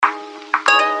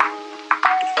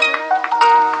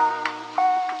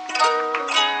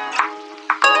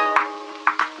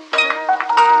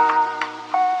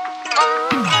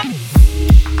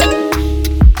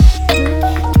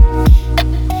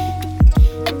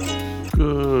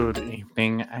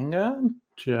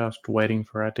Just waiting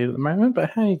for Ardeet at the moment,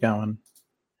 but how are you going?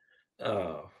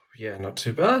 Oh, yeah, not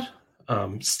too bad.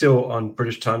 Still on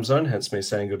British time zone, hence me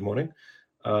saying good morning.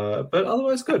 But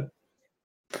otherwise good.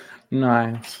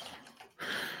 Nice.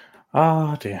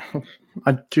 Oh dear.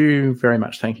 I do very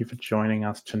much thank you for joining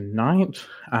us tonight.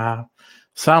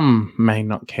 Some may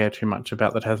not care too much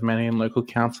about the Tasmanian local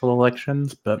council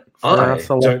elections, but for I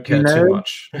don't care too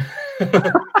much.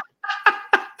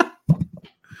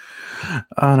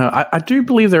 Oh no, I do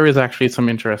believe there is actually some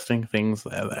interesting things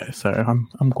there, though. So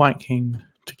I'm quite keen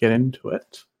to get into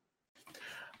it.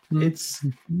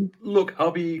 Look,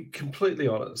 I'll be completely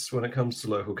honest. When it comes to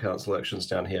local council elections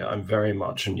down here, I'm very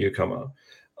much a newcomer,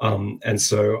 and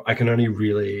so I can only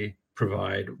really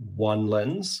provide one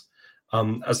lens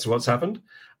as to what's happened.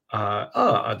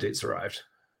 Ardeet's arrived.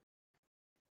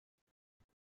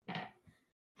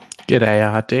 G'day,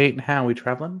 Ardeet. How are we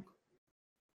travelling?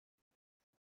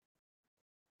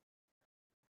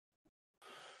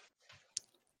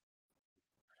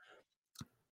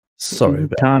 Sorry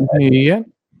about Can't that. hear you yet.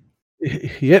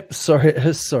 Yep,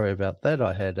 sorry about that.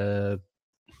 I had an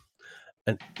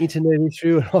internet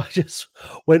issue, and I just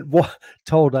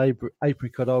told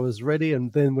Apricot I was ready,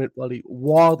 and then went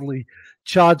wildly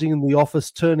charging in the office,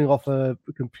 turning off a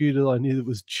computer I knew that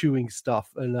was chewing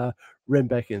stuff, and ran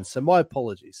back in. So my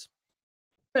apologies.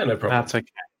 Yeah, no problem. That's okay.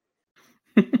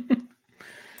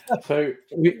 So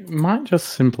we might just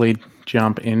simply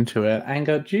jump into it.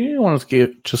 Anger, do you want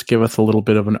to give us a little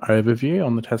bit of an overview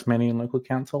on the Tasmanian local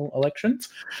council elections?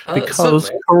 Because,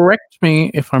 certainly. correct me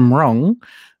if I'm wrong,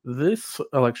 this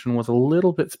election was a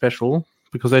little bit special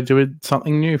because they did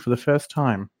something new for the first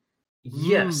time.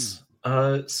 Yes.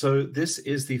 So this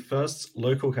is the first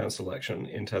local council election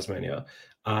in Tasmania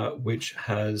which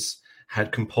has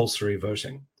had compulsory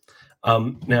voting.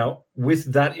 Now,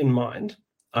 with that in mind,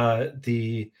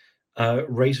 the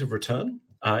rate of return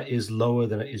is lower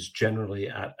than it is generally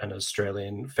at an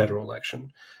Australian federal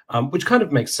election, which kind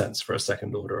of makes sense for a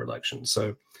second order election.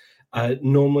 So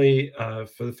normally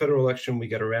for the federal election, we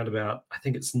get around about, I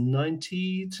think it's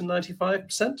 90 to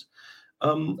 95%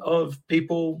 of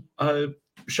people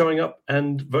showing up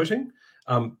and voting.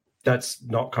 That's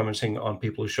not commenting on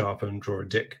people who show up and draw a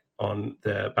dick on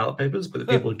their ballot papers, but the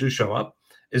people who do show up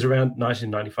is around 90 to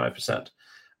 95%.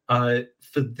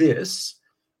 For this,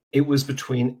 it was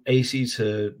between 80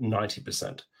 to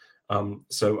 90%.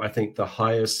 So I think the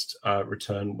highest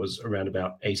return was around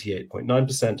about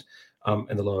 88.9%,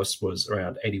 and the lowest was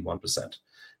around 81%.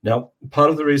 Now, part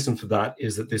of the reason for that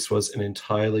is that this was an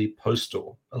entirely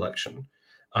postal election.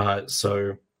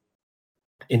 So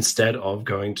instead of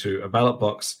going to a ballot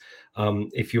box,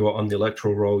 if you were on the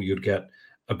electoral roll, you'd get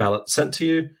a ballot sent to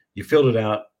you, you filled it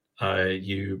out,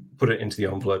 you put it into the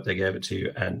envelope, they gave it to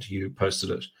you, and you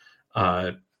posted it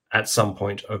at some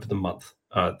point over the month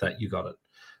that you got it.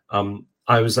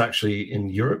 I was actually in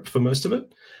Europe for most of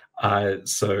it,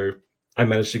 so I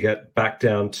managed to get back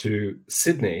down to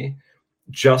Sydney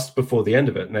just before the end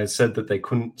of it, and they said that they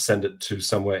couldn't send it to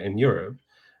somewhere in Europe,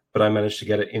 but I managed to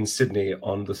get it in Sydney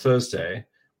on the Thursday,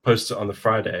 post it on the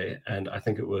Friday, and I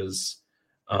think it was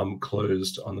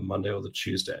closed on the Monday or the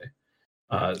Tuesday.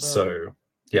 So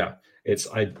yeah,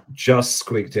 I just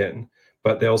squeaked in,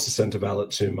 but they also sent a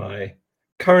ballot to my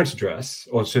current address,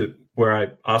 or to where I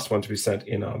asked one to be sent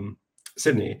in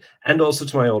Sydney, and also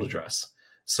to my old address.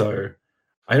 So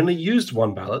I only used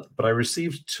one ballot, but I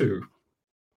received two.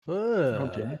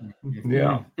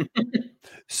 Yeah.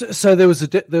 So there was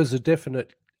a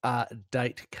definite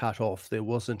date cut off. There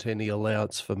wasn't any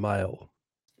allowance for mail.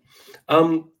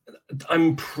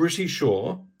 I'm pretty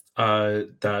sure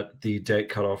that the date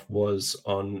cutoff was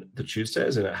on the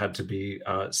Tuesdays, and it had to be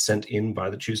sent in by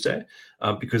the Tuesday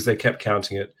because they kept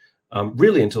counting it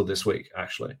really until this week,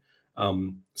 actually.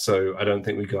 So I don't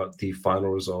think we got the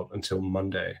final result until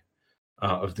Monday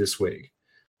of this week.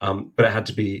 But it had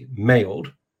to be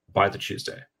mailed by the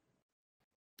Tuesday.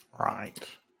 Right.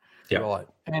 Yeah. Right.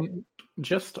 And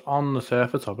just on the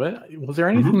surface of it, was there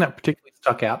anything that particularly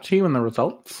stuck out to you in the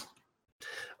results?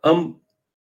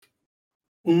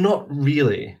 Not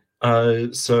really.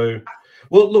 Well,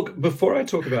 look, before I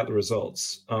talk about the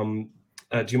results, do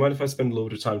you mind if I spend a little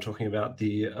bit of time talking about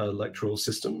the electoral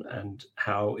system and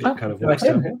how it kind of works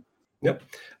down here? Yep.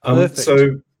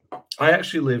 So I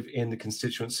actually live in the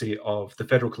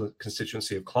federal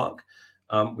constituency of Clark,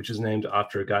 which is named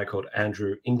after a guy called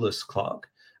Andrew Inglis Clark,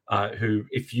 who,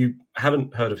 if you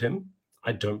haven't heard of him,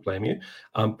 I don't blame you,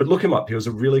 but look him up. He was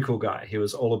a really cool guy. He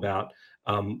was all about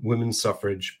women's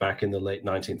suffrage back in the late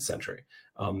 19th century.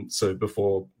 So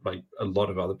before a lot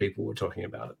of other people were talking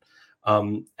about it.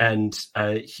 And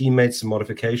he made some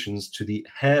modifications to the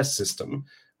Hare system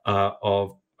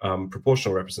of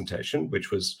proportional representation,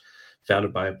 which was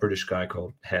founded by a British guy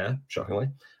called Hare, shockingly,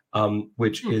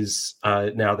 which is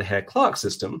now the Hare-Clark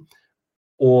system,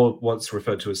 or what's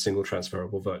referred to as single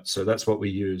transferable vote. So that's what we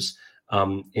use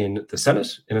in the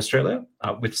Senate in Australia,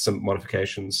 with some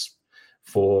modifications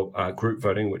for group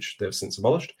voting, which they've since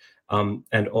abolished,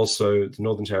 and also the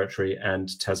Northern Territory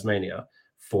and Tasmania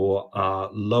for our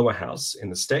lower house in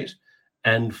the state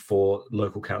and for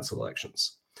local council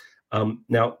elections.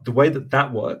 Now, the way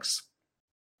that works,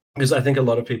 because I think a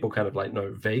lot of people kind of like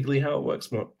know vaguely how it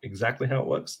works, not exactly how it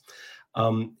works,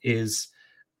 is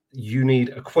you need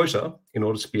a quota in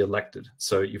order to be elected.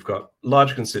 So you've got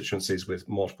large constituencies with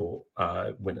multiple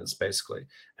winners, basically.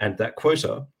 And that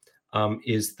quota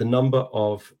is the number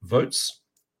of votes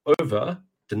over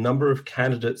the number of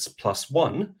candidates plus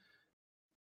one.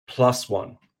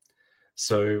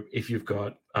 So if you've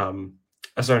got,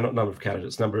 sorry, not number of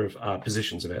candidates, number of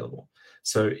positions available.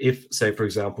 So if, say, for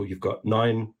example, you've got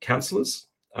 9 councillors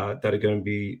that are going to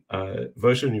be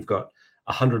voted, and you've got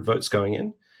 100 votes going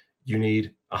in, you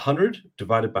need 100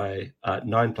 divided by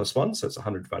 9 plus 1, so that's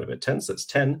 100 divided by 10, so that's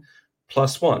 10,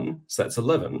 plus 1, so that's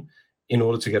 11, in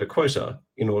order to get a quota,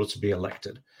 in order to be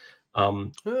elected.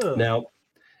 Now,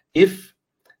 if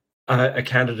a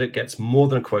candidate gets more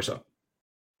than a quota,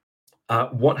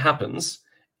 what happens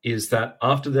is that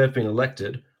after they've been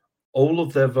elected, all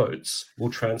of their votes will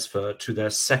transfer to their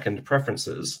second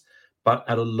preferences, but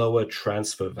at a lower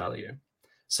transfer value.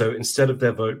 So instead of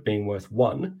their vote being worth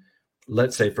 1,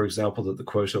 let's say, for example, that the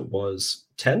quota was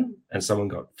 10 and someone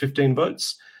got 15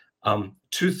 votes,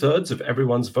 2/3 of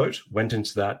everyone's vote went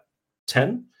into that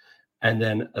 10, and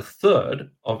then 1/3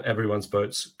 of everyone's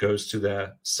votes goes to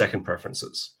their second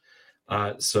preferences.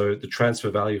 So the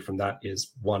transfer value from that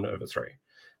is 1/3.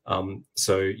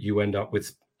 So you end up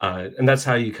with, and that's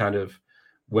how you kind of,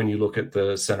 when you look at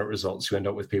the Senate results, you end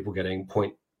up with people getting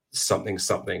point something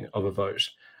of a vote,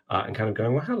 and kind of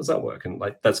going, well, how does that work? And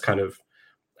like, that's kind of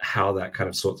how that kind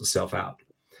of sorts itself out.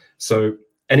 So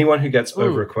anyone who gets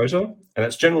over a quota, and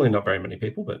that's generally not very many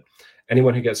people, but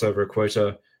anyone who gets over a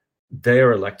quota, they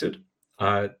are elected.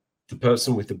 The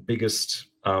person with the biggest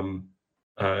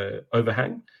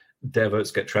overhang, their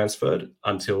votes get transferred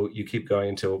until you keep going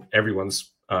until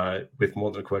everyone's with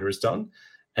more than a quota is done.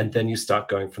 And then you start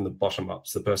going from the bottom up.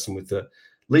 So the person with the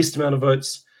least amount of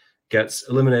votes gets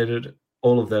eliminated,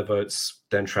 all of their votes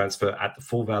then transfer at the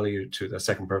full value to their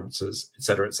second preferences, et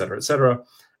cetera,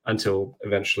 until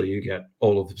eventually you get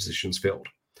all of the positions filled.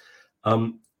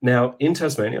 Now, in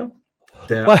Tasmania,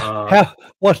 there are...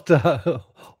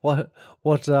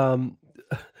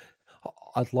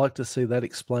 I'd like to see that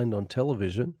explained on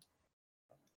television.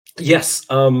 Yes,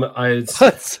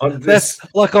 that's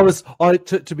like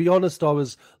to be honest, I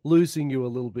was losing you a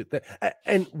little bit there,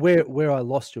 and where I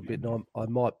lost you a bit, and I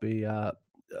might be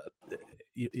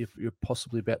if you're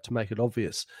possibly about to make it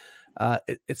obvious.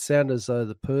 It sounded as though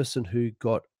the person who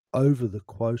got over the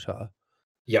quota,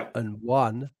 and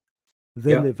won,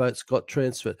 then their votes got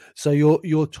transferred. So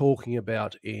you're talking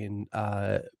about in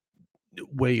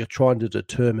where you're trying to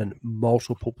determine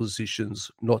multiple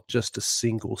positions, not just a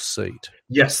single seat.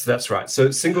 Yes, that's right.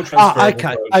 So single transferable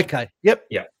vote. Okay. Yep.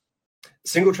 Yeah.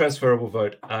 Single transferable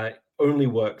vote only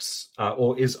works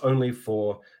or is only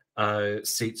for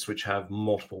seats which have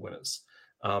multiple winners.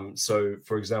 So,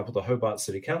 for example, the Hobart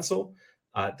City Council,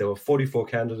 there were 44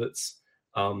 candidates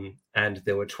and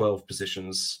there were 12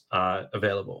 positions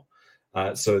available.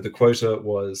 So the quota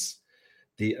was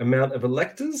the amount of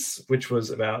electors, which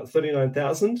was about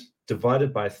 39,000,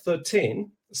 divided by 13,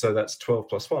 so that's 12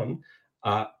 plus 1,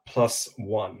 plus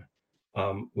 1,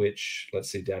 which,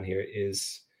 let's see down here,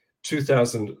 is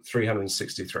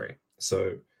 2,363.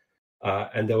 So,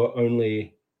 and there were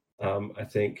only, I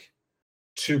think,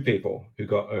 2 people who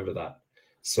got over that.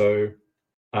 So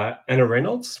Anna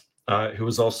Reynolds, who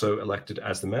was also elected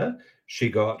as the mayor, she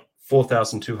got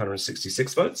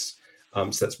 4,266 votes. So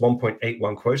that's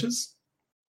 1.81 quotas.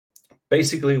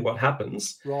 Basically, what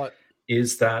happens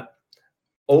is that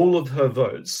all of her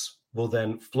votes will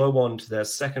then flow on to their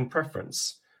second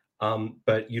preference,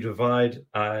 but you divide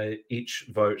each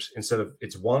vote, instead of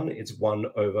it's 1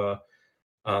 over,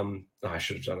 I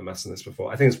should have done the maths on this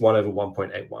before. I think it's 1 over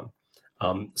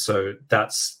 1.81. So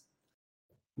that's,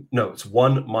 no, it's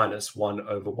 1 minus 1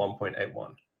 over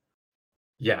 1.81.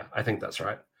 Yeah, I think that's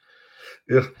right.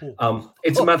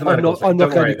 It's a mathematical thing. I'm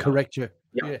not going to correct you.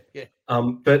 Yeah.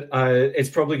 But it's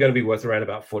probably going to be worth around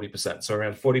about 40%. So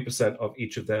around 40% of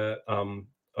each of their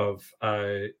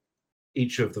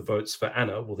each of the votes for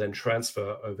Anna will then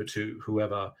transfer over to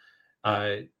whoever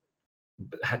they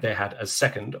had as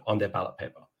second on their ballot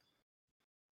paper.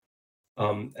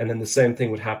 And then the same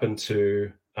thing would happen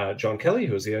to John Kelly,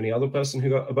 who was the only other person who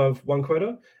got above one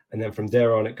quota. And then from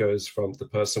there on, it goes from the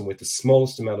person with the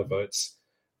smallest amount of votes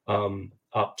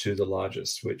up to the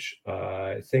largest, which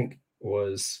I think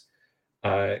was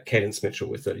Cadence Mitchell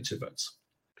with 32 votes.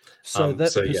 So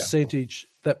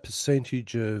that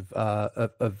percentage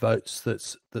of votes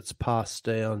that's passed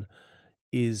down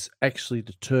is actually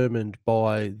determined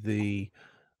by the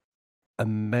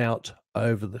amount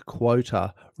over the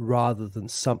quota rather than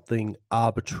something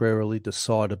arbitrarily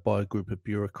decided by a group of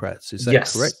bureaucrats. Is that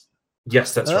correct?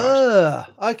 Yes, that's right.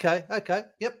 Okay.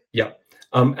 Yep. Yeah.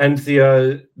 And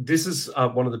this is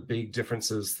one of the big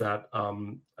differences that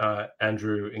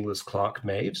Andrew Inglis Clark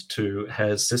made to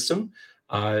Hare's system.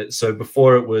 So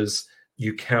before it was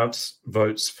you count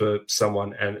votes for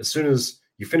someone, and as soon as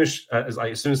you finish,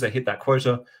 as soon as they hit that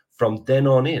quota, from then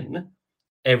on in,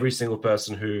 every single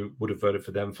person who would have voted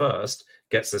for them first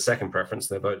gets their second preference,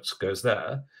 their vote goes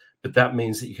there. But that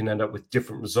means that you can end up with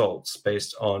different results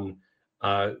based on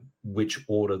which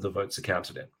order the votes are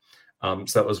counted in.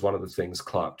 So that was one of the things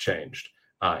Clark changed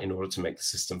in order to make the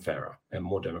system fairer and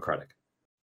more democratic.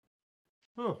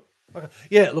 Oh, okay.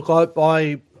 Yeah, look,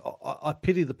 I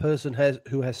pity the person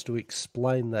who has to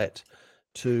explain that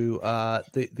to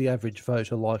the average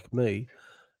voter like me,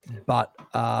 but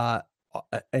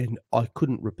and I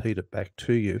couldn't repeat it back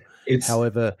to you.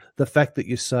 However, the fact that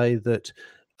you say that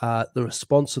the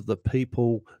response of the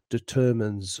people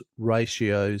determines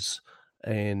ratios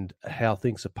and how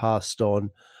things are passed on,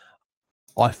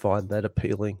 I find that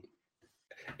appealing.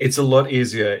 It's a lot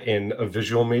easier in a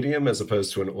visual medium as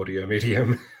opposed to an audio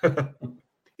medium.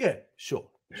 Yeah, sure.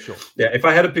 Yeah, if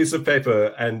I had a piece of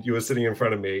paper and you were sitting in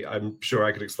front of me, I'm sure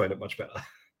I could explain it much better.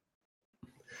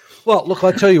 Well, look,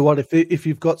 I tell you what, if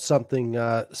you've got something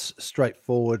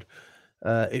straightforward,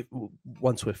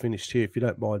 once we're finished here, if you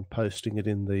don't mind posting it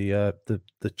in the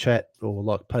chat or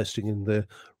like posting in the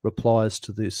replies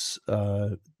to this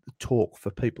talk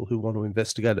for people who want to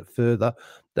investigate it further,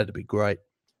 that'd be great.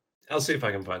 I'll see if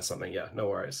I can find something. Yeah, no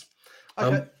worries.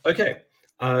 Okay.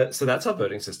 So that's our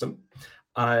voting system.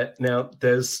 Now,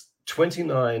 there's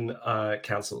 29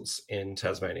 councils in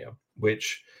Tasmania,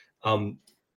 which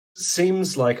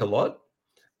seems like a lot,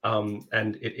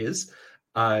 and it is,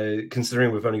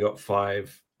 considering we've only got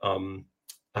 5,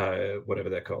 whatever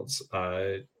they're called,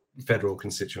 federal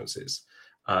constituencies.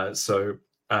 So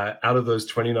out of those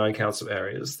 29 council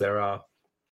areas, there are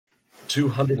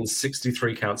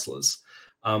 263 councillors.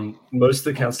 Most of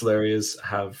the council areas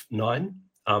have 9,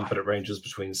 but it ranges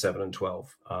between 7 and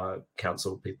 12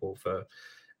 council people for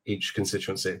each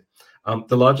constituency.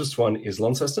 The largest one is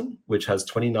Launceston, which has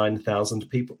 49,000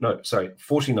 people. No, sorry,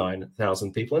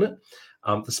 49,000 people in it.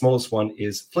 The smallest one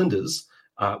is Flinders,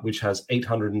 which has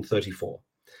 834.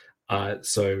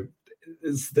 So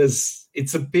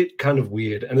it's a bit kind of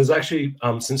weird. And there's actually,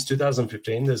 since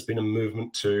 2015, there's been a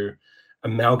movement to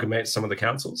amalgamate some of the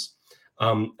councils.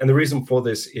 And the reason for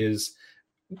this is,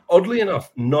 oddly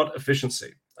enough, not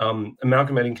efficiency.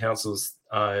 Amalgamating councils,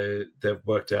 they've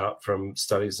worked out from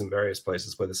studies in various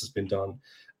places where this has been done,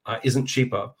 isn't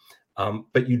cheaper,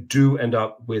 but you do end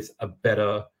up with a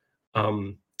better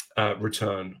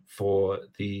return for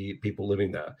the people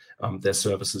living there. Their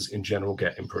services in general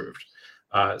get improved.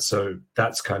 So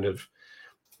that's kind of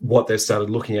what they started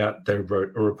looking at. They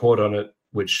wrote a report on it,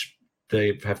 which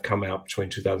they have come out between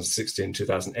 2016 and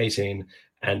 2018,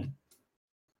 and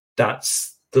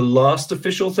that's the last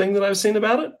official thing that I've seen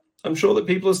about it. I'm sure that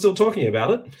people are still talking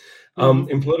about it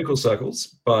in political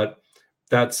circles, but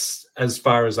that's as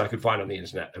far as I could find on the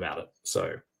internet about it.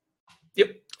 So,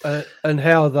 yep. And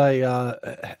how are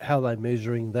they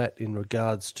measuring that in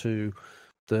regards to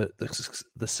the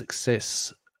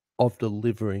success of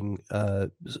delivering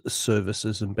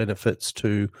services and benefits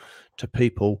to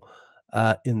people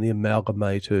in the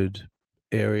amalgamated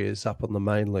areas up on the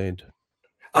mainland?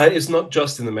 It's not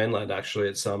just in the mainland, actually.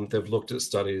 It's they've looked at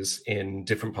studies in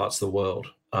different parts of the world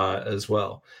as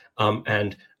well.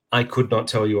 And I could not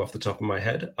tell you off the top of my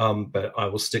head, but I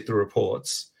will stick the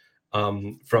reports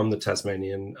from the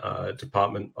Tasmanian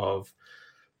Department of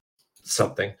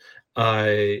something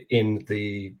in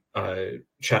the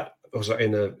chat, also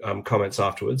in the comments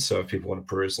afterwards. So if people want to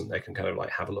peruse them, they can kind of like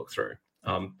have a look through.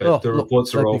 But the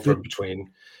reports are all from between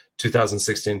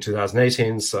 2016 and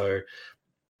 2018. So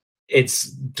it's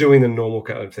doing the normal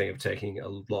kind of thing of taking a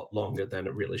lot longer than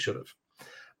it really should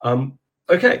have.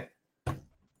 Okay.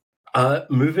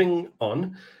 Moving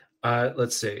on.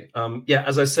 Let's see.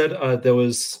 As I said, there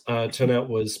was turnout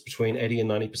was between 80 and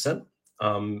 90%.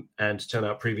 And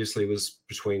turnout previously was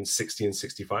between 60 and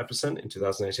 65% in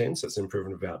 2018. So it's an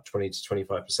improvement of about 20 to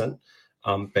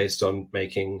 25% based on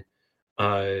making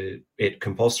it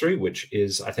compulsory, which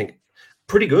is, I think,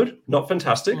 pretty good. Not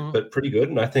fantastic, but pretty good.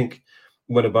 And I think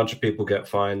when a bunch of people get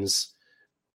fines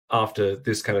after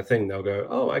this kind of thing, they'll go,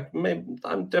 oh,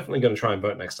 I'm definitely going to try and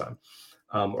vote next time,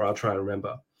 or I'll try and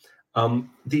remember.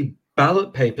 The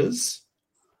ballot papers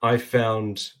I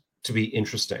found to be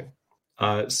interesting.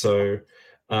 So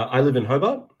I live in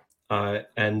Hobart,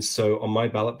 and so on my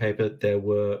ballot paper, there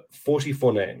were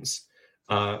 44 names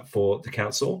for the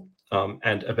council,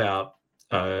 and about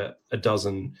a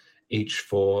dozen each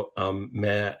for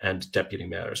mayor and deputy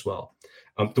mayor as well.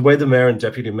 The way the mayor and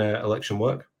deputy mayor election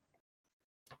work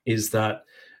is that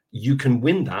you can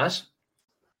win that,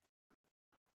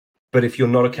 but if you're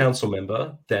not a council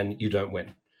member, then you don't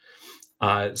win.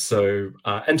 And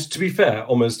to be fair,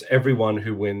 almost everyone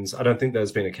who wins, I don't think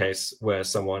there's been a case where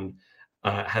someone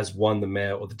has won the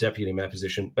mayor or the deputy mayor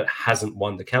position, but hasn't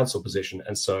won the council position,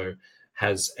 and so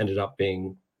has ended up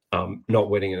being not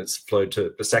winning, and it's flowed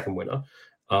to the second winner.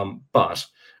 But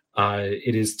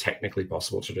it is technically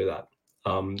possible to do that.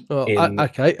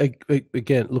 Okay.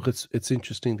 Again, look, it's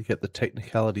interesting to get the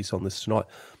technicalities on this tonight.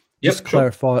 Just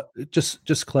clarify.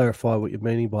 Just clarify what you're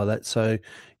meaning by that. So,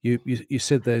 you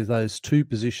said there's those two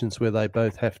positions where they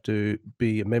both have to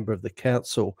be a member of the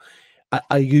council.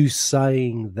 Are you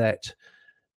saying that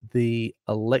the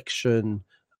election,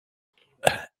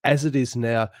 as it is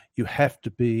now, you have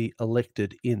to be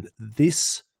elected in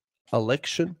this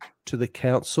election to the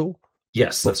council?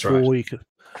 Yes, that's right. You can,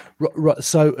 right.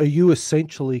 So, are you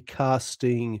essentially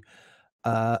casting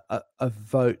a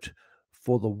vote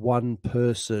for the one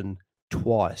person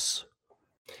twice?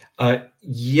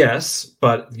 Yes,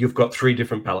 but you've got three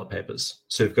different ballot papers.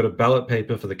 So you've got a ballot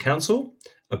paper for the council,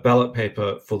 a ballot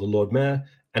paper for the Lord Mayor,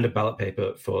 and a ballot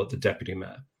paper for the deputy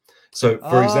mayor. So,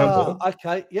 for example...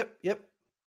 Okay, yep.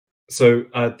 So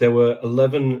there were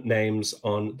 11 names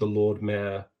on the Lord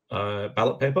Mayor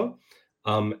ballot paper,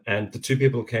 and the two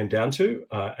people it came down to,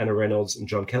 Anna Reynolds and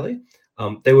John Kelly,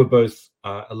 they were both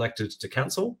elected to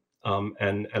council,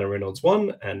 and Anna Reynolds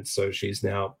won, and so she's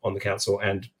now on the council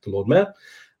and the Lord Mayor.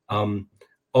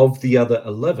 Of the other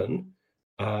 11,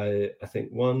 I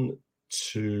think 1,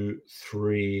 2,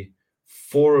 3,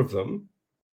 4 of them.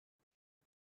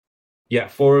 Yeah,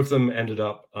 4 of them ended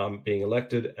up being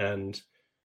elected, and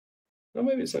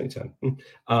maybe it's only 10.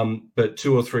 But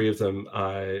 2 or 3 of them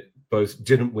both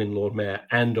didn't win Lord Mayor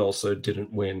and also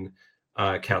didn't win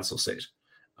council seat.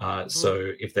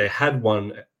 So if they had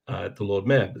won the Lord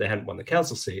Mayor, but they hadn't won the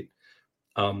council seat,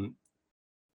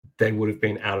 they would have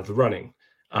been out of the running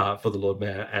for the Lord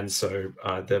Mayor, and so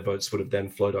their votes would have then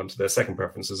flowed on to their second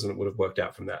preferences, and it would have worked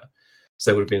out from there. So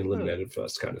they would have been eliminated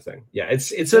first, kind of thing. Yeah,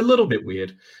 it's a little bit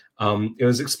weird. It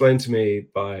was explained to me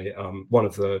by one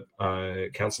of the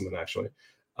councilmen, actually,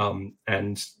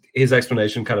 and his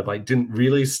explanation kind of like didn't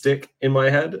really stick in my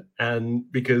head,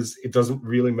 and because it doesn't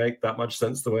really make that much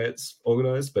sense the way it's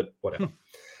organized, but whatever.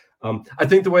 I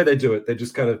think the way they do it, they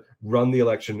just kind of run the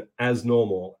election as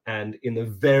normal, and in the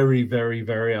very, very,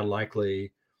 very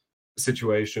unlikely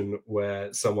situation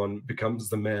where someone becomes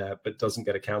the mayor but doesn't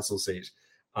get a council seat,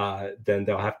 then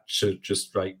they'll have to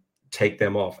just like take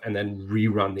them off and then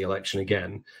rerun the election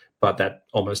again. But that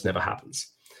almost never happens.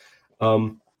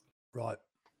 Right.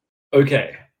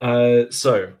 Okay.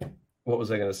 So what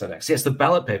was I going to say next? Yes, the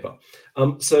ballot paper.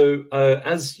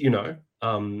 As you know,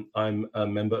 I'm a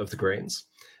member of the Greens.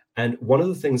 And one of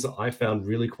the things that I found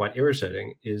really quite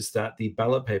irritating is that the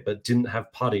ballot paper didn't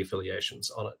have party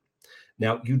affiliations on it.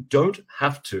 Now, you don't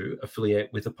have to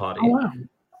affiliate with a party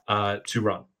to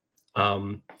run.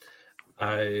 And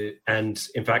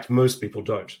in fact, most people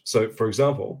don't. So, for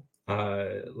example,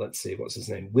 let's see, what's his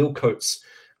name? Will Coates,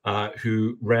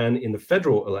 who ran in the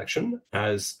federal election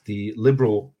as the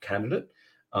Liberal candidate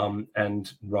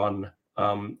and run,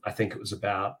 I think it was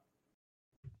about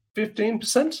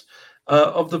 15%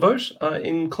 of the vote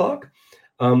in Clark.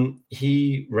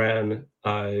 He ran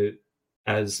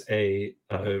as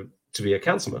to be a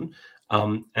councilman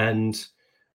and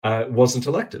wasn't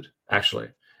elected, actually.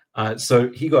 So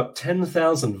he got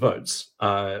 10,000 votes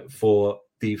for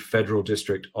the federal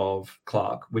district of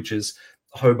Clark, which is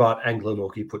Hobart and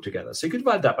Glenorchy put together. So you could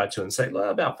divide that by 2 and say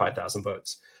about 5,000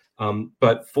 votes.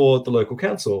 But for the local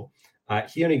council,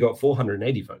 he only got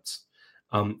 480 votes.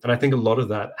 And I think a lot of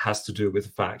that has to do with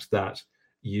the fact that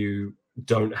you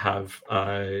don't have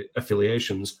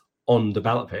affiliations on the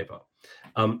ballot paper.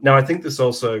 Now, I think this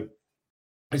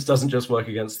doesn't just work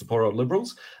against the poor old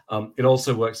Liberals. It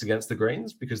also works against the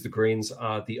Greens, because the Greens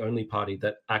are the only party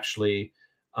that actually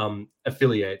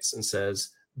affiliates and says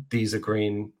these are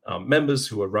Green members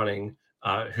who are running,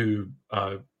 who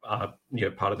are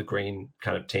part of the Green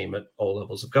kind of team at all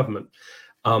levels of government.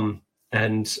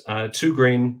 and 2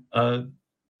 Green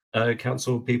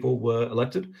council people were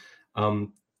elected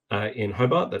in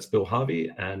Hobart. That's Bill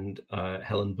Harvey and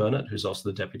Helen Burnett, who's also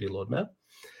the Deputy Lord Mayor.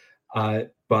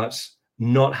 But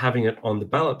not having it on the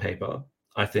ballot paper,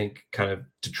 I think, kind of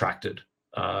detracted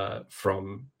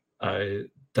from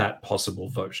that possible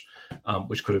vote,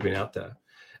 which could have been out there.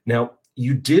 Now,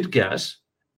 you did get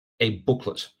a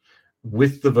booklet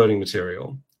with the voting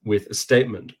material, with a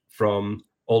statement from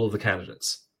all of the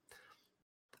candidates.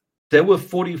 There were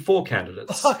 44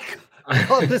 candidates.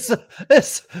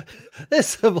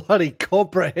 This a bloody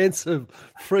comprehensive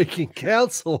freaking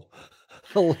council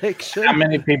election. How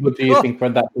many people do you think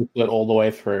read that booklet all the way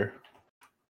through?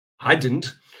 I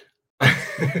didn't.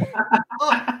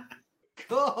 Oh,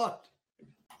 God.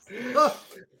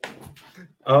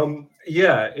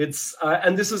 Yeah, it's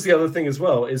and this is the other thing as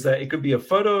well, is that it could be a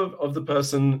photo of the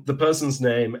person's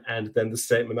name, and then the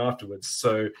statement afterwards.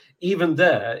 So even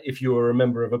there, if you were a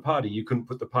member of a party, you couldn't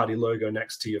put the party logo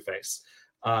next to your face.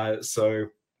 So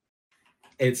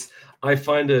I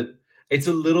think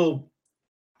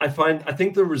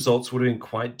the results would have been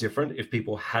quite different if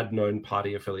people had known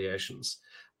party affiliations.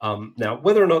 Now,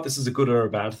 whether or not this is a good or a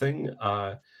bad thing,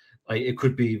 it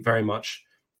could be very much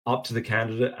up to the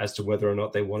candidate as to whether or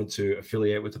not they wanted to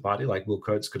affiliate with the party. Like Will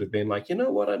Coates could have been like, you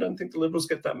know what, I don't think the Liberals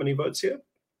get that many votes here.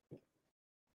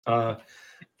 But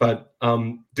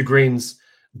the Greens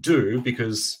do,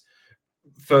 because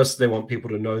first they want people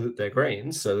to know that they're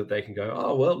Greens so that they can go,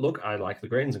 oh, well, look, I like the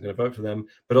Greens, I'm going to vote for them.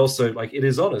 But also, like, it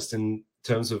is honest in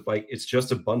terms of, like, it's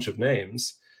just a bunch of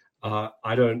names.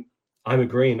 I'm a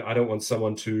Green. I don't want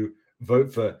someone to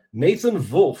vote for Nathan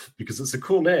Wolf because it's a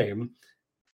cool name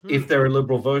if they're a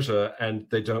Liberal voter and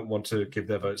they don't want to give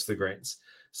their votes to the Greens.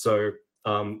 So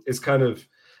it's kind of,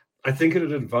 I think it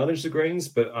would advantage the Greens,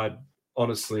 but I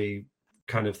honestly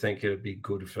kind of think it would be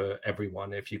good for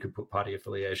everyone if you could put party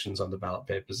affiliations on the ballot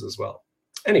papers as well.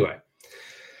 Anyway.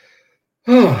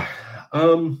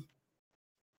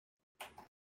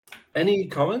 Any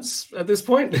comments at this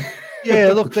point?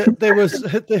 Yeah, look, there was.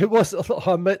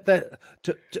 I met that.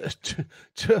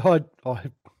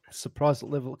 I'm surprised at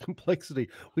the level of complexity.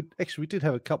 We did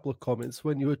have a couple of comments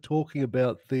when you were talking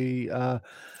about the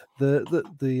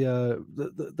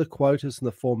quotas and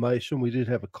the formation. We did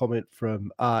have a comment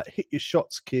from Hit Your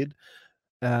Shots Kid,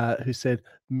 who said,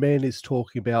 "Man is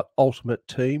talking about ultimate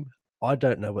team." I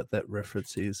don't know what that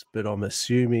reference is, but I'm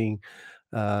assuming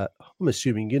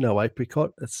you know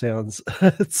Apricot. It sounds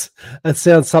it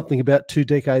sounds something about 2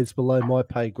 decades below my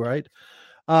pay grade.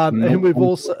 And we've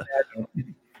also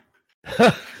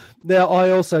now I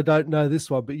also don't know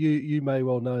this one, but you may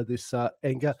well know this,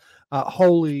 Anger.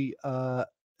 Holy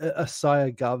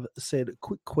Asaya Gov said,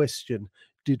 quick question.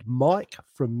 Did Mike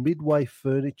from Midway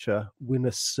Furniture win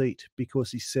a seat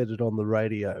because he said it on the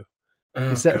radio?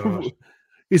 Oh,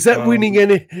 is that winning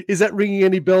any? Is that ringing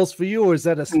any bells for you, or is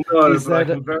that a? No, but I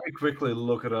can very quickly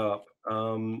look it up.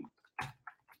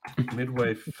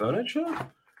 Midway Furniture.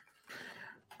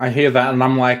 I hear that, and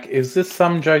I'm like, is this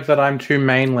some joke that I'm too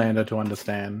mainlander to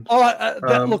understand?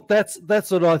 Look, that's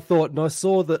what I thought, and I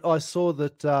saw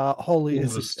that Holly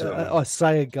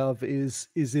Isaiah Gov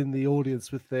is in the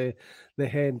audience with their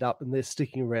hand up, and they're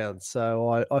sticking around.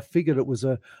 So I figured it was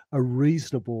a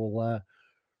reasonable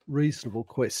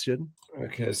question.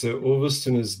 Okay, so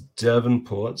Ulverston is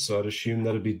Devonport, so I'd assume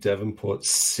that'd be Devonport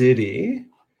City.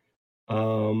 There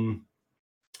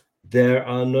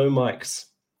are no mics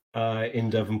in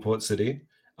Devonport City.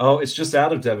 Oh, it's just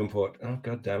out of Devonport. Oh,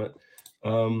 god damn it.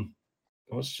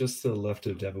 What's just to the left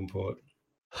of Devonport?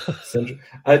 Central.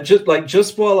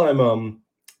 Just while I'm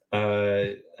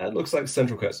it looks like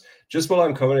Central Coast. Just while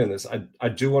I'm commenting on this, I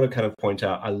do want to kind of point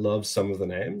out I love some of the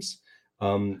names.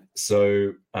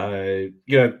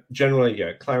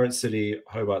 Generally, Clarence City,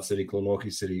 Hobart City,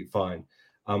 Glenorchy City, fine.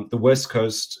 The West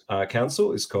Coast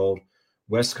Council is called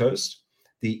West Coast.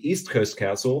 The East Coast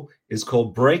Council is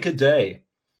called Break a Day.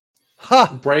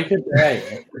 Break a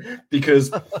Day.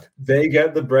 Because they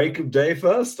get the break of day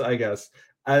first, I guess.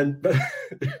 And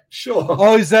sure.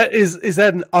 Oh, is that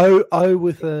an O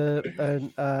with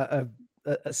a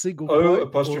single O quote,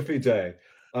 apostrophe day.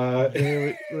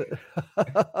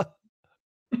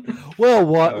 Well,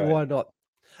 why not?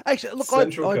 Actually, look, I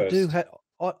do have.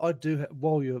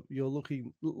 While you're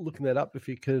looking that up, if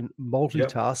you can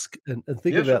multitask and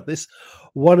think about this,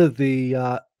 one of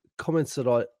the comments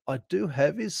that I do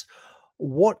have is,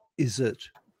 what is it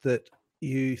that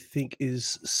you think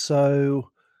is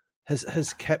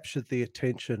has captured the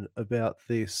attention about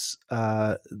this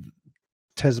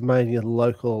Tasmanian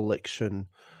local election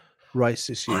race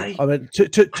this year? I mean,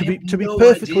 to be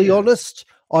perfectly honest,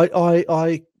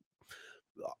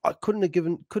 I couldn't have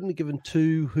given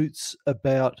two hoots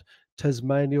about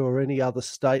Tasmania or any other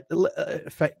state. In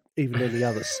fact, even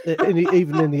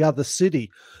any other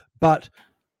city, but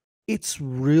it's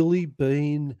really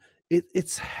been.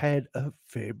 It's had a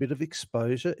fair bit of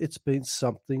exposure. It's been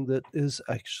something that has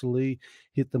actually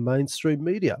hit the mainstream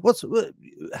media.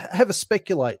 Have a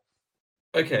speculate.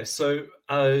 Okay, so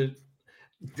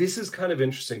this is kind of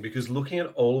interesting because looking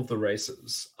at all of the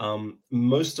races,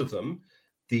 most of them,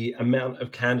 the amount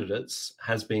of candidates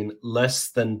has been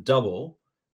less than double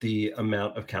the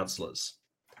amount of councillors.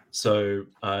 So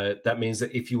that means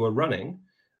that if you were running,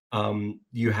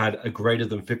 you had a greater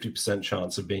than 50%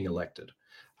 chance of being elected,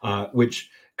 which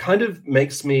kind of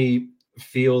makes me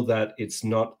feel that it's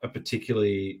not a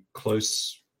particularly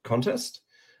close contest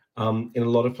in a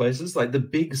lot of places. Like the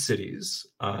big cities,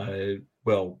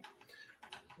 well,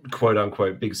 quote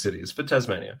unquote big cities for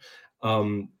Tasmania,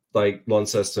 like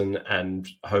Launceston and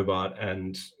Hobart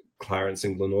and Clarence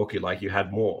and Glenorchy, like you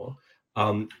had more.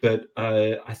 But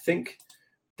I think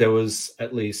there was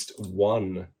at least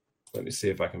one. Let me see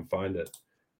if I can find it.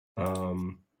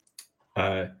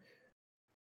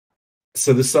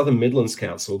 So the Southern Midlands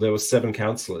Council, there were 7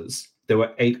 councillors. There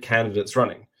were 8 candidates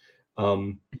running,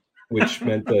 which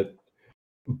meant that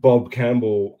Bob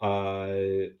Campbell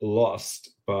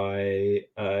lost by,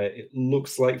 it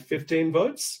looks like 15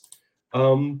 votes,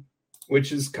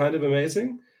 which is kind of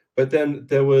amazing. But then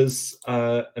there was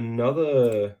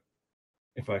another,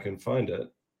 if I can find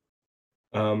it.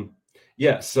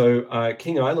 So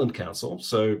King Island Council.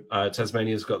 So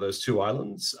Tasmania's got those 2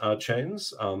 islands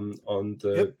chains on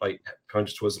the like kind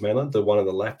of towards the mainland. The one on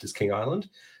the left is King Island.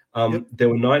 There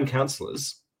were 9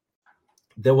 councillors.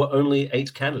 There were only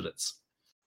 8 candidates.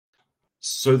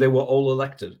 So they were all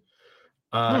elected.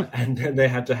 And then they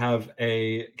had to have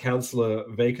a councillor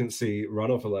vacancy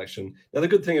runoff election. Now, the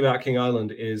good thing about King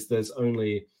Island is there's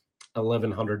only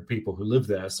 1,100 people who live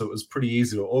there, so it was pretty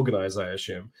easy to organize, I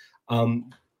assume.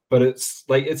 But it's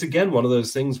again one of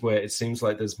those things where it seems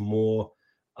like there's more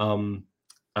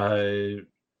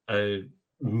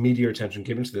media attention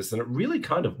given to this than it really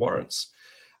kind of warrants.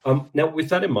 Now, with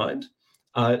that in mind,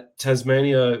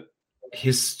 Tasmania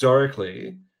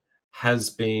historically has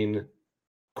been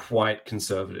quite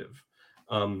conservative.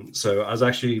 So I was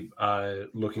actually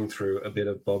looking through a bit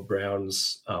of Bob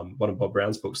Brown's, one of Bob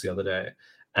Brown's books the other day,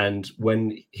 and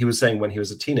when he was saying when he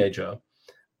was a teenager,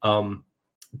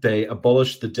 they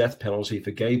abolished the death penalty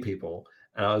for gay people,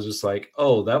 and I was just like,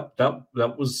 oh,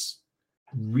 that was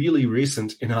really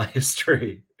recent in our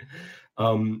history.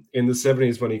 In the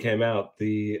 70s when he came out,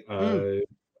 the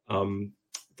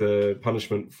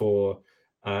punishment for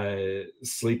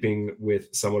sleeping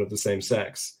with someone of the same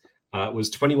sex was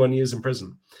 21 years in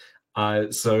prison.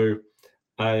 So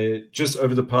just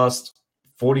over the past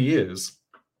 40 years,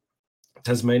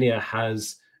 Tasmania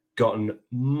has gotten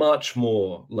much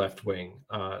more left-wing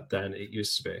than it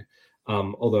used to be,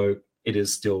 although it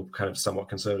is still kind of somewhat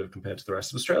conservative compared to the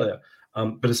rest of Australia.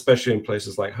 But especially in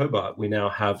places like Hobart, we now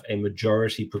have a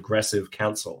majority progressive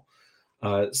council.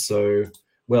 So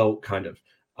we've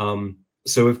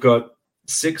got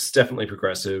 6 definitely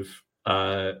progressive,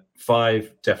 5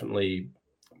 definitely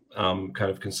kind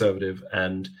of conservative,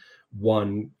 and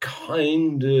 1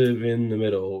 kind of in the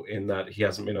middle, in that he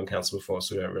hasn't been on council before,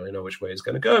 so we don't really know which way he's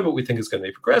going to go, but we think it's going to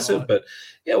be progressive. Right. But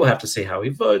yeah, we'll have to see how he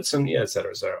votes, and yeah, et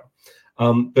cetera, et cetera.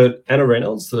 But Anna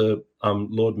Reynolds, the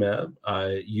Lord Mayor,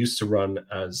 used to run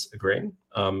as a Green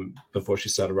before she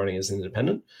started running as an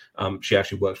independent. She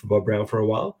actually worked for Bob Brown for a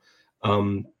while.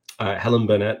 Helen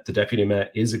Burnett, the Deputy Mayor,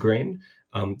 is a Green.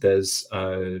 There's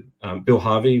Bill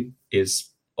Harvey is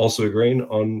also a Green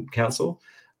on council.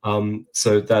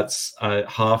 So that's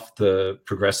half the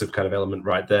progressive kind of element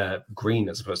right there, Green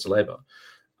as opposed to Labour.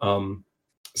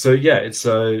 So yeah, it's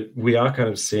we are kind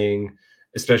of seeing,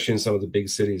 especially in some of the big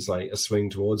cities, like a swing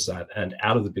towards that. And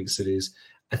out of the big cities,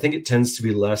 I think it tends to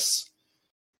be less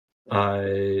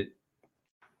party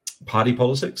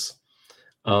politics.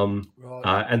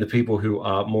 Right. And the people who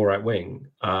are more right-wing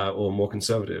or more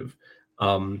conservative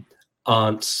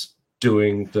aren't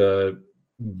doing the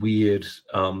weird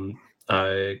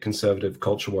conservative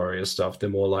culture warrior stuff. They're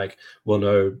more like, well,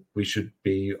 no, we should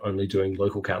be only doing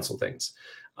local council things.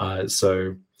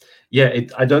 So yeah,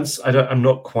 I'm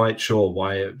not quite sure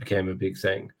why it became a big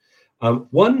thing.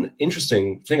 One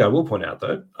interesting thing I will point out,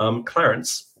 though,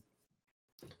 Clarence,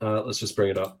 let's just bring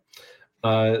it up.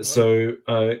 So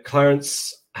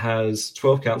Clarence has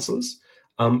 12 councillors,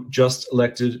 just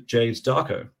elected Jade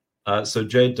Darko. So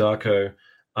Jade Darko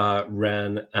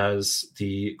ran as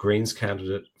the Greens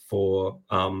candidate for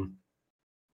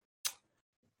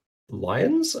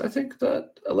Lions, I think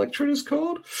that electorate is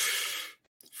called,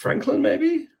 Franklin,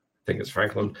 maybe? I think it's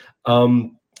Franklin.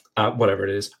 Whatever it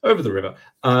is, over the river.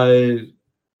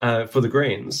 For the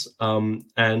Greens, and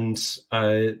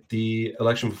the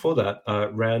election before that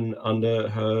ran under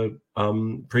her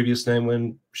previous name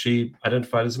when she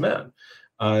identified as a man.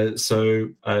 So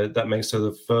that makes her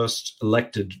the first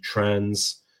elected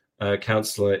trans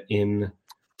councillor in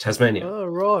Tasmania. Oh,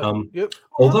 right. Yep.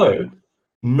 Although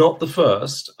not the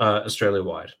first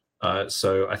Australia-wide.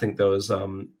 So I think there was a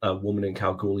woman in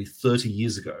Kalgoorlie 30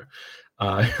 years ago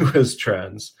who was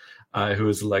trans, who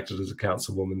was elected as a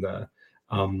councilwoman there.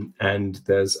 And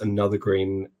there's another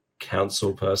Green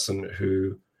council person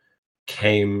who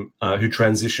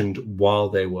transitioned while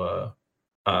they were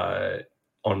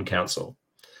on council.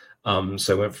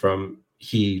 So went from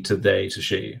he to they to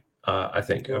she, I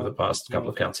think, over the past couple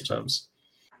of council terms.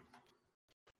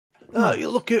 No,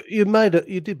 you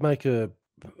did make a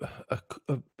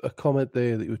comment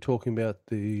there that you were talking about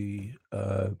the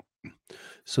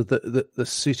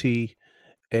city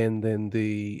and then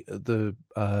the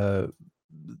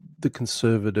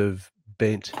conservative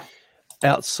bent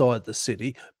outside the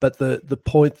city, but the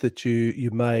point that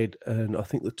you made, and I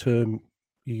think the term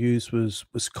you used was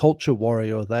culture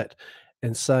warrior, that,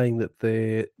 and saying that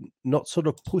they're not sort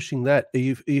of pushing that. Are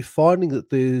you finding that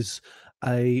there's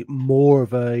a more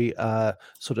of a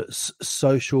sort of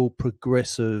social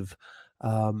progressive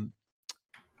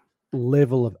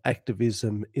level of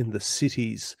activism in the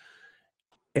cities,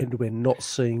 and we're not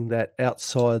seeing that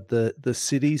outside the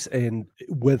cities, and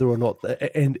whether or not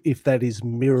and if that is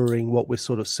mirroring what we're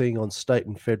sort of seeing on state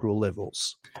and federal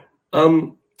levels?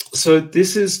 So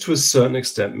this is to a certain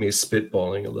extent me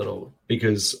spitballing a little,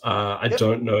 because I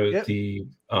don't know the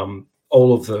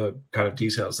all of the kind of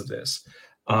details of this,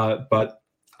 but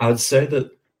I'd say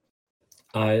that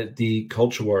the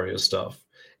culture warrior stuff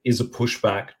is a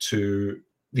pushback to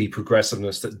the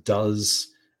progressiveness that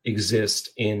does exist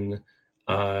in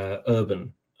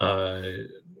urban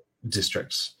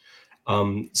districts.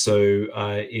 So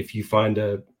if you find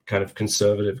a kind of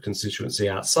conservative constituency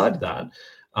outside that,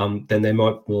 then they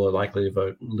might more likely to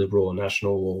vote Liberal or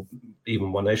National or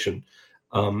even One Nation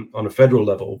on a federal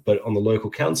level. But on the local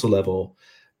council level,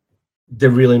 they're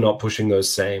really not pushing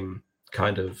those same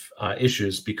kind of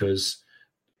issues, because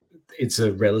it's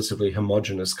a relatively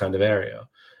homogenous kind of area,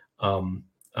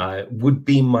 would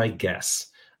be my guess.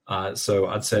 So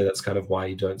I'd say that's kind of why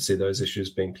you don't see those issues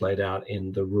being played out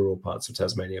in the rural parts of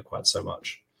Tasmania quite so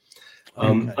much.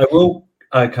 Okay. I will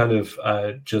kind of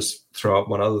just throw out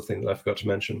one other thing that I forgot to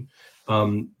mention.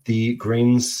 The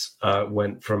Greens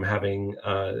went from having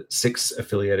 6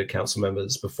 affiliated council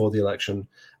members before the election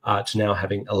to now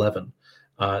having 11.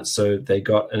 So they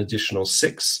got an additional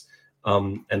 6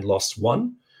 and lost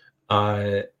 1.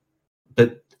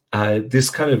 But this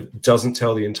kind of doesn't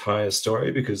tell the entire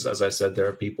story, because, as I said, there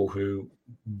are people who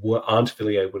aren't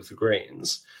affiliated with the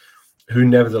Greens who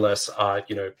nevertheless are,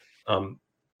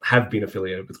 have been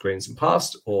affiliated with Greens in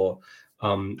past, or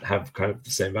have kind of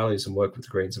the same values and work with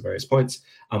the Greens at various points.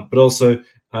 But also,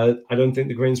 I don't think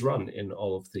the Greens run in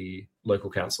all of the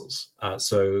local councils.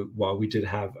 So while we did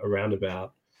have around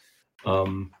about,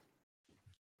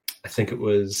 I think it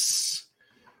was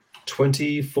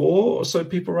 24 or so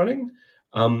people running,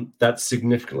 that's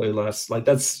significantly less. Like,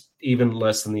 that's even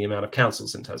less than the amount of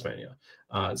councils in Tasmania.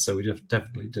 So we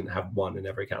definitely didn't have one in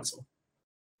every council.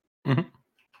 Mm-hmm.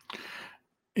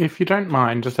 If you don't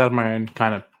mind, just out of my own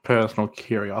kind of personal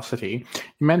curiosity,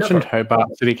 you mentioned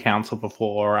Hobart City Council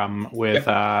before, with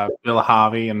Bill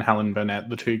Harvey and Helen Burnett,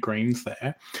 the 2 Greens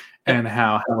there, and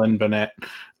how Helen Burnett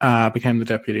became the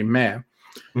deputy mayor.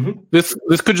 Mm-hmm.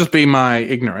 This could just be my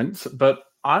ignorance, but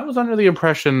I was under the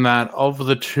impression that of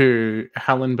the 2,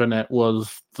 Helen Burnett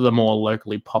was the more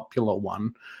locally popular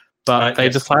one, but they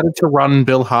decided to run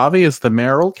Bill Harvey as the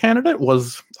mayoral candidate.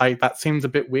 That seems a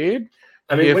bit weird.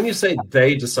 I mean, when you say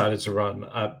they decided to run,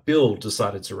 Bill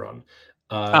decided to run.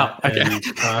 Okay.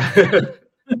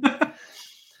 And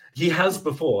he has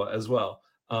before as well,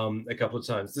 a couple of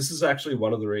times. This is actually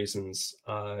one of the reasons,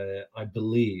 I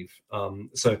believe.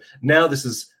 So now this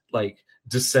is like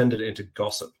descended into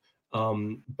gossip.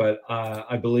 But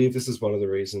I believe this is one of the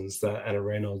reasons that Anna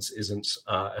Reynolds isn't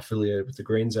affiliated with the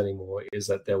Greens anymore, is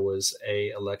that there was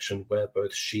a election where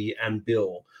both she and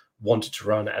Bill wanted to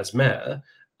run as mayor.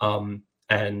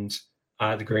 And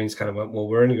the Greens kind of went, well,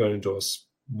 we're only going to endorse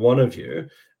one of you.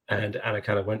 And Anna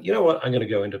kind of went, you know what, I'm going to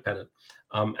go independent.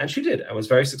 And she did, and was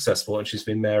very successful, and she's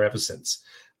been mayor ever since.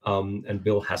 And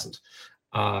Bill hasn't,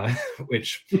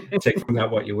 which take from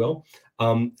that what you will.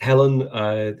 Helen,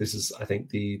 this is, I think,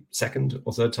 the 2nd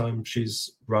or 3rd time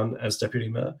she's run as deputy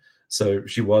mayor. So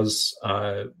she was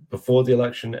before the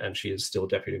election, and she is still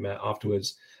deputy mayor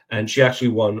afterwards. And she actually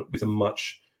won with a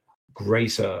much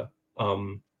greater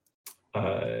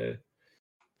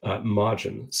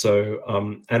margin.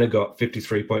 So Anna got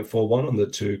 53.41 on the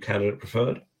two candidate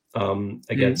preferred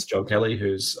against John Kelly,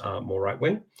 who's more right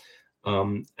wing.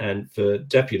 And for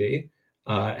deputy,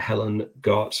 Helen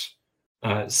got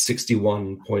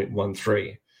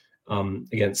 61.13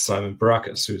 against Simon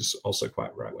Barakas, who's also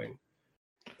quite right wing.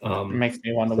 It makes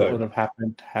me wonder what would have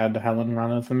happened had Helen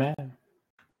run as the mayor.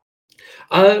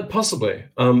 Possibly,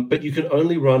 but you can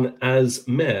only run as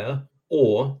mayor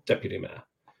or deputy mayor.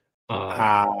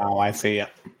 I see.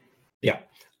 Yeah.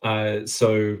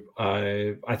 So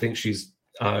I think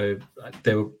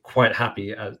they were quite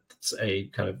happy as a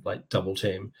kind of like double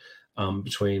team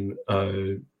between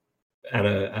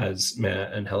Anna as mayor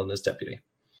and Helen as deputy.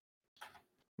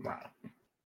 Right.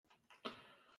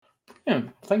 Yeah,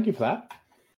 thank you for that.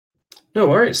 No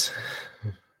worries.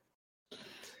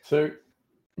 So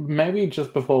maybe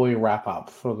just before we wrap up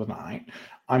for the night,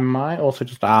 I might also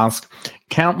just ask,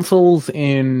 councils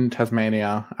in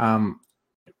Tasmania,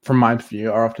 from my view,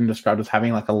 are often described as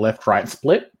having like a left-right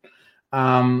split.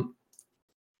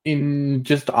 In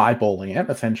just eyeballing it,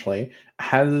 essentially,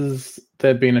 has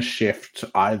there been a shift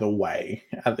either way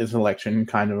at this election,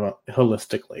 kind of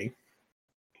holistically?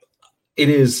 It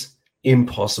is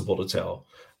impossible to tell.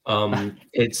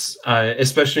 It's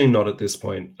especially not at this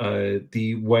point.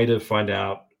 The way to find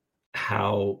out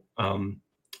how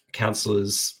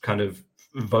councillors kind of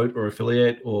vote or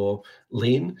affiliate or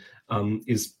lean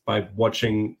is by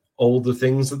watching all the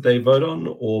things that they vote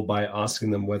on, or by asking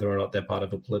them whether or not they're part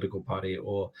of a political party,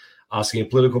 or asking a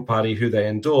political party who they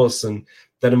endorse, and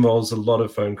that involves a lot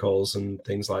of phone calls and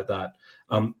things like that.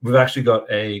 We've actually got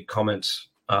a comment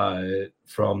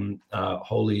from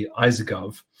Holy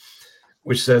Isagov,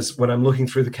 which says, when I'm looking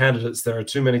through the candidates, there are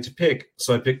too many to pick,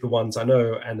 so I pick the ones I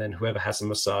know, and then whoever has a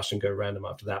moustache and go random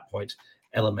after that point,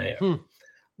 LMAO.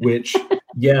 Which,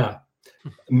 yeah,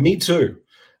 me too.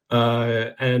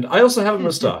 And I also have a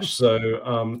moustache,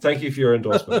 so thank you for your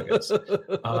endorsement, I guess.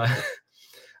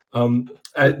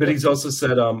 But he's also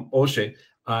said, Orshi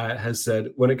has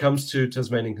said, when it comes to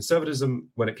Tasmanian conservatism,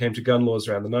 when it came to gun laws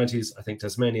around the 90s, I think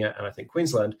Tasmania and I think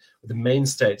Queensland were the main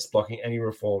states blocking any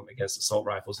reform against assault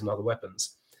rifles and other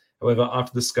weapons. However,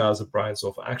 after the scars of Brian's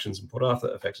awful actions in Port Arthur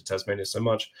affected Tasmania so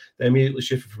much, they immediately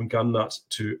shifted from gun nut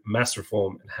to mass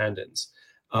reform and hand-ins.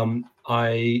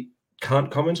 I can't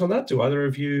comment on that. Do either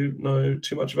of you know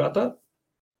too much about that?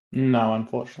 No,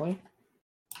 unfortunately.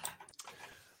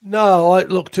 No,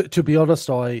 to be honest,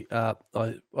 I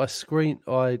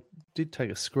did take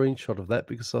a screenshot of that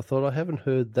because I thought I haven't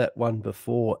heard that one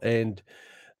before, and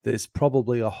there's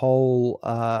probably a whole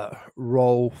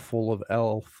roll full of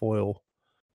alfoil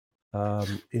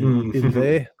in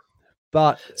there.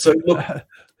 But so look,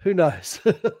 who knows?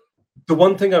 The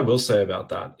one thing I will say about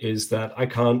that is that I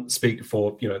can't speak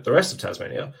for the rest of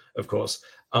Tasmania, of course,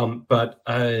 but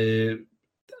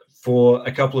for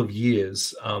a couple of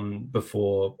years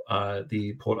before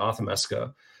the Port Arthur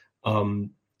massacre,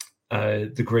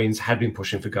 the Greens had been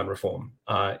pushing for gun reform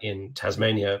in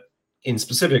Tasmania in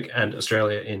specific and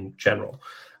Australia in general.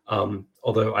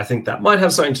 Although I think that might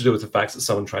have something to do with the fact that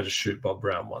someone tried to shoot Bob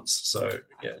Brown once. So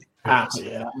yeah, that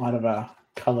might have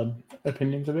coloured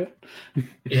opinions a bit.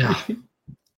 Yeah.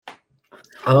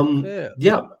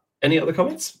 Yeah. Any other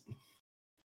comments?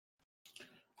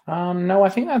 No, I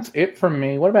think that's it from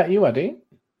me. What about you, Ardeet?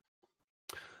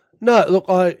 No, look,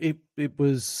 I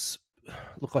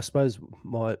suppose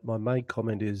my main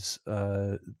comment is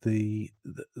the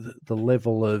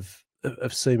level of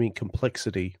seeming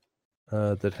complexity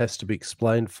that has to be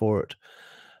explained for it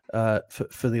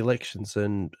for the elections,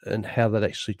 and how that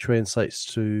actually translates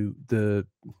to the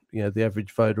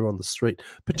average voter on the street,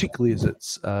 particularly as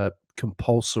it's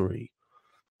compulsory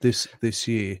this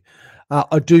year.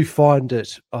 I do find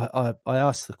it. I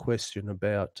asked the question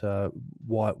about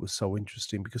why it was so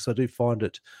interesting, because I find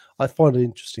it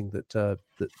interesting that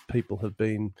people have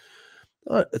been.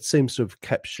 It seems to have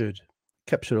captured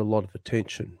a lot of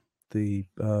attention. The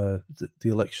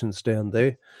elections down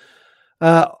there.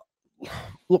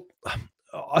 Look,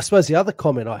 I suppose the other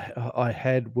comment I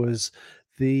had was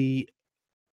the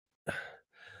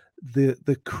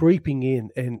creeping in,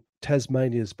 and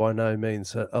Tasmania is by no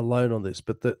means alone on this,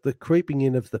 but the creeping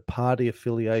in of the party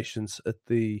affiliations at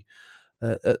the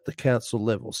council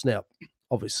levels. Now,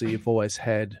 obviously, you've always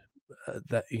had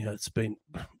that. It's been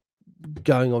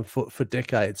going on for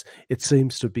decades. It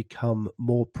seems to become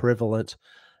more prevalent,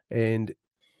 and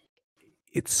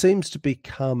it seems to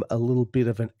become a little bit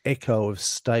of an echo of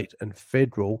state and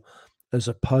federal, as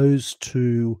opposed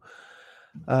to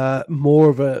more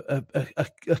of a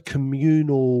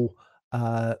communal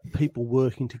people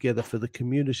working together for the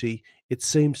community. It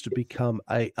seems to become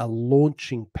a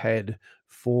launching pad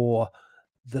for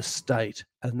the state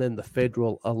and then the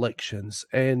federal elections.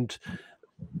 And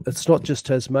it's not just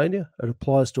Tasmania; it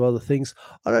applies to other things.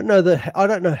 I don't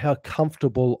know how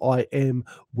comfortable I am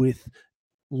with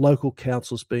local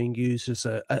councils being used as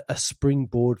a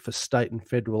springboard for state and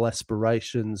federal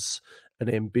aspirations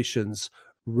and ambitions,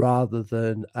 rather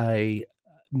than a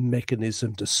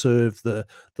mechanism to serve the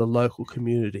local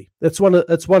community. It's one of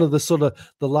the sort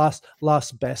of the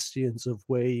last bastions of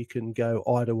where you can go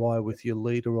eye to eye with your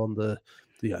leader on the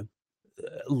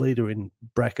leader in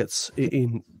brackets,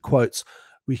 in quotes.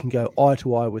 We can go eye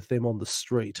to eye with them on the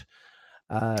street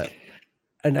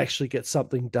and actually get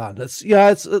something done. It's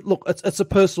a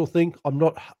personal thing. I'm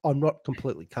not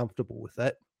completely comfortable with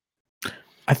that.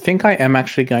 I think I am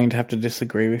actually going to have to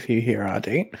disagree with you here,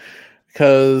 Ardeet,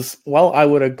 because while I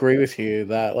would agree with you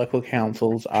that local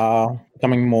councils are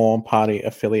becoming more party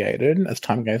affiliated as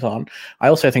time goes on, I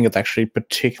also think it's actually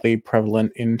particularly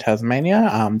prevalent in Tasmania.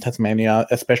 Tasmania,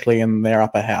 especially in their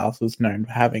upper house, is known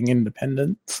for having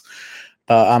independents.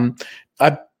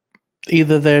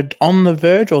 Either they're on the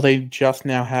verge or they just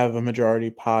now have a majority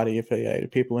party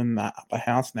affiliated people in that upper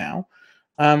house now.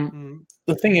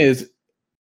 The thing is,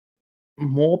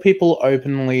 more people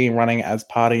openly running as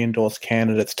party endorsed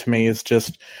candidates to me is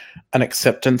just an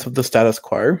acceptance of the status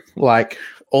quo. Like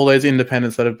all those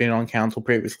independents that have been on council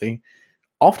previously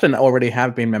often already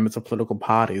have been members of political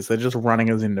parties. They're just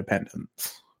running as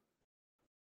independents.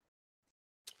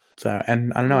 So,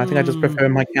 and I don't know, I think I just prefer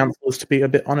my councillors to be a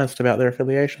bit honest about their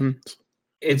affiliations.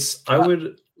 I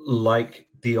would like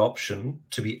the option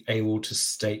to be able to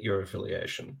state your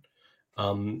affiliation,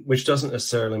 which doesn't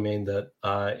necessarily mean that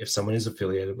if someone is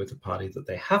affiliated with a party that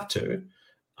they have to,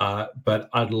 but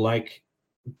I'd like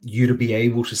you to be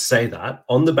able to say that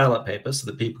on the ballot paper so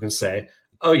that people can say,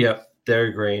 oh, yeah,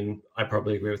 they're Green, I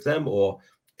probably agree with them, or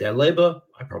they're Labour,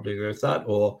 I probably agree with that,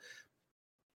 or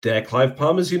they're Clive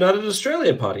Palmer's United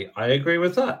Australia Party, I agree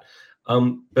with that.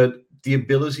 But the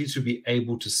ability to be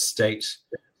able to state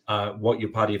what your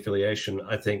party affiliation,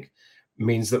 I think,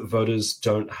 means that voters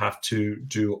don't have to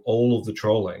do all of the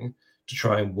trolling to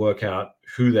try and work out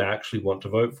who they actually want to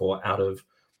vote for out of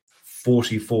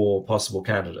 44 possible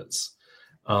candidates.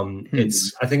 I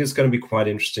think it's going to be quite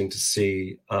interesting to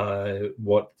see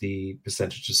what the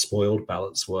percentage of spoiled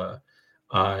ballots were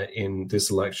in this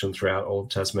election throughout all of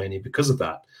Tasmania because of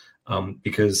that.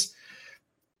 Because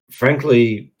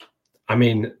frankly, I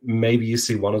mean, maybe you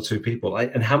see one or two people,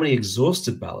 and how many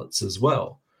exhausted ballots as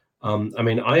well. I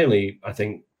mean, I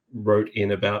think, wrote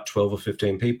in about 12 or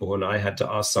 15 people, and I had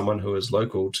to ask someone who is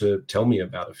local to tell me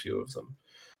about a few of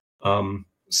them.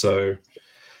 So,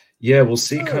 yeah, we'll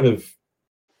see kind of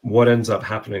what ends up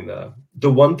happening there.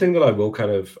 The one thing that I will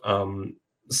kind of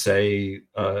say,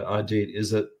 Ardeet,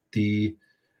 is that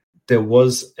there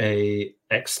was a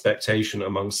expectation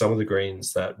among some of the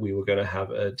Greens that we were going to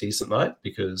have a decent night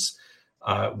because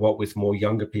what with more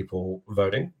younger people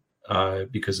voting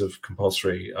because of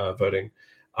compulsory voting,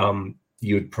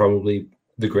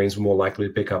 the Greens were more likely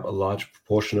to pick up a large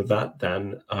proportion of that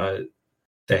than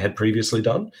they had previously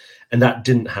done. And that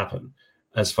didn't happen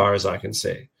as far as I can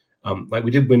see. Like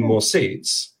we did win more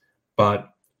seats,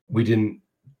 but we didn't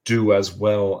do as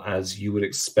well as you would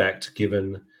expect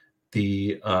given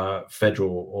the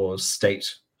federal or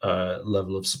state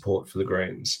level of support for the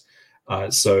Greens.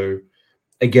 So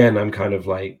again, I'm kind of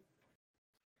like,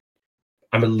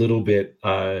 I'm a little bit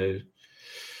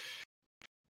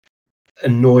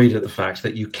annoyed at the fact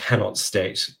that you cannot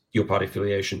state your party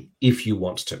affiliation if you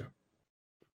want to.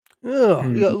 Yeah,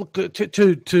 look, that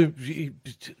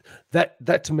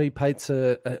to me paints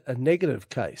a negative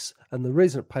case, and the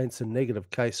reason it paints a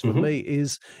negative case for me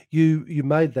is you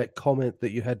made that comment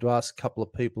that you had to ask a couple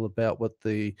of people about what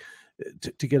to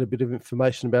get a bit of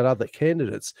information about other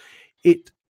candidates. It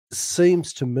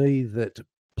seems to me that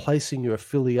placing your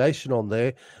affiliation on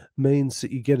there means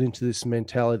that you get into this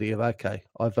mentality of, okay,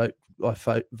 I vote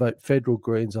federal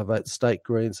Greens, I vote state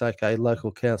Greens, okay,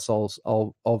 local councils,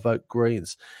 I'll vote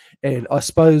Greens. And I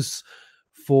suppose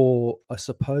for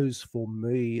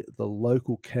me, the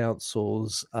local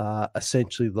councils are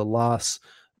essentially the last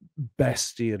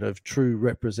bastion of true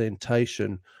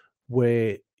representation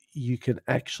where you can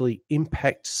actually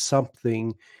impact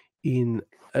something in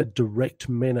a direct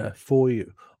manner for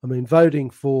you. I mean, voting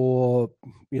for,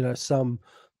 some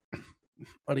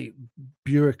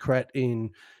bureaucrat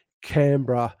in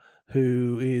Canberra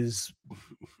who is,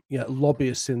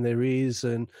 lobbyists in their ears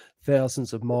and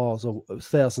thousands of miles or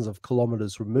thousands of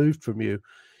kilometres removed from you,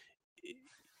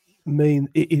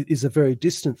 it is a very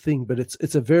distant thing, but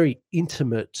it's a very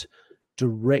intimate,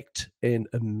 direct and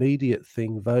immediate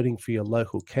thing, voting for your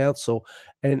local council.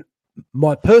 And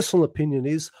my personal opinion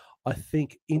is, I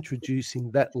think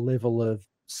introducing that level of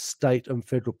state and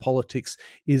federal politics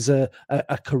is a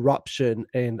corruption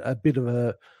and a bit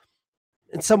of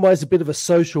in some ways, a bit of a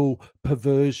social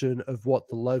perversion of what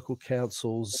the local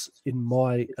councils, in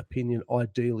my opinion,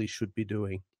 ideally should be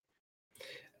doing.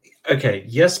 Okay,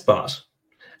 yes, but.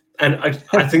 And I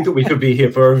think that we could be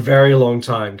here for a very long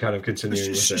time kind of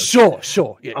continuing with this.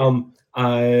 Sure. Yeah.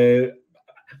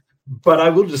 But I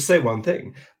will just say one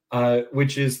thing,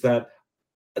 which is that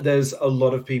there's a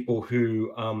lot of people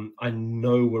who I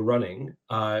know were running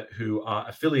who are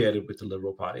affiliated with the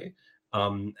Liberal Party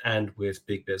and with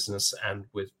big business and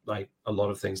with like a lot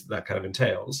of things that kind of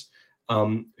entails,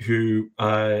 who,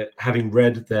 having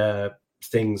read their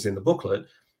things in the booklet,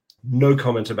 no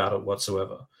comment about it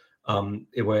whatsoever.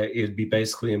 Where it'd be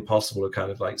basically impossible to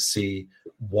kind of like see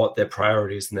what their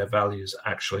priorities and their values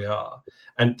actually are.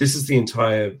 And this is the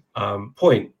entire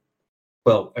point.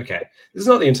 Well, okay, this is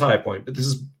not the entire point, but this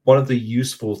is one of the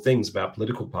useful things about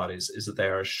political parties, is that they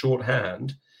are a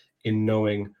shorthand in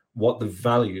knowing what the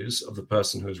values of the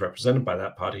person who is represented by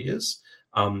that party is,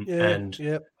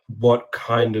 what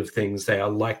kind of things they are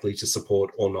likely to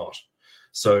support or not.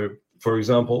 So, for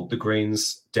example, the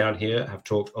Greens down here have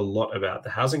talked a lot about the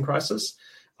housing crisis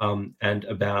and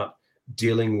about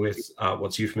dealing with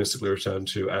what's euphemistically referred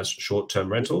to as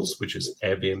short-term rentals, which is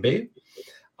Airbnb.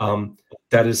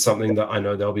 That is something that I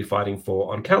know they'll be fighting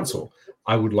for on council.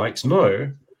 I would like to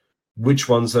know which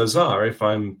ones those are if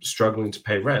I'm struggling to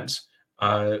pay rent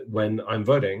when I'm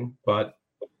voting, but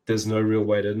there's no real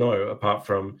way to know apart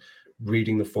from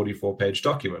reading the 44-page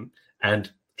document. And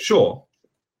sure,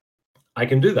 I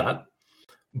can do that.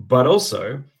 But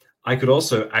also, I could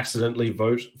also accidentally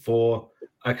vote for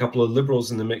a couple of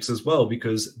Liberals in the mix as well,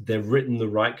 because they've written the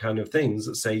right kind of things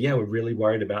that say, yeah, we're really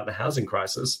worried about the housing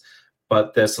crisis,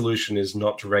 but their solution is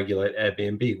not to regulate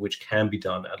Airbnb, which can be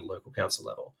done at a local council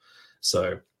level.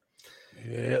 So,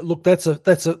 yeah, look, that's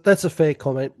a fair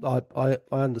comment. I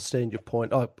understand your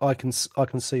point. I can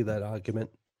see that argument.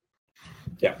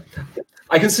 Yeah,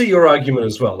 I can see your argument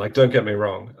as well. Like, don't get me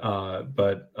wrong,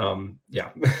 but yeah.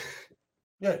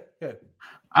 Yeah.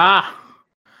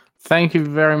 Thank you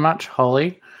very much,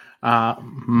 Holly.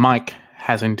 Mike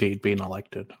has indeed been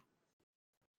elected.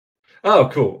 Oh,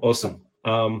 cool. Awesome.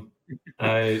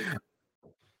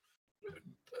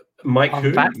 Mike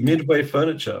who? Midway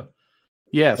Furniture.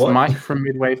 Yes, What? Mike from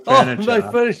Midway Furniture. Oh,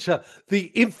 Midway Furniture. The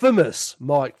infamous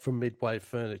Mike from Midway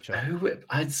Furniture.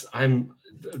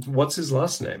 What's his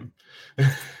last name?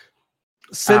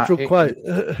 Central Coast.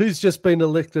 Who's just been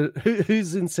elected?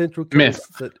 Who's in Central Coast?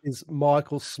 Smith. That is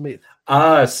Michael Smith.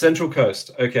 Central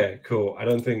Coast. Okay, cool. I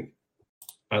don't think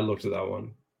I looked at that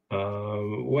one.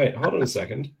 Wait, hold on a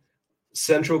second.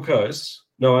 Central Coast.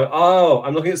 No,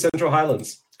 I'm looking at Central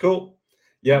Highlands. Cool.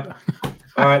 Yep.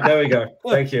 All right, there we go.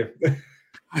 Thank you.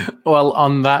 Well,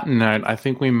 on that note, I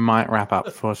think we might wrap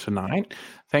up for tonight.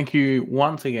 Thank you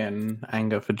once again,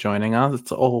 Anger, for joining us.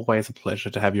 It's always a pleasure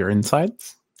to have your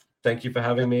insights. Thank you for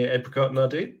having me, Apricot and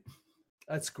Ardeet.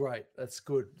 That's great. That's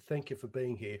good. Thank you for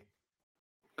being here.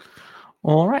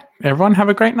 All right. Everyone have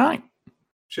a great night.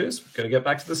 Cheers. Going to get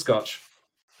back to the scotch.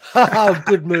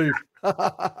 Good move.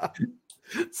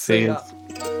 See you.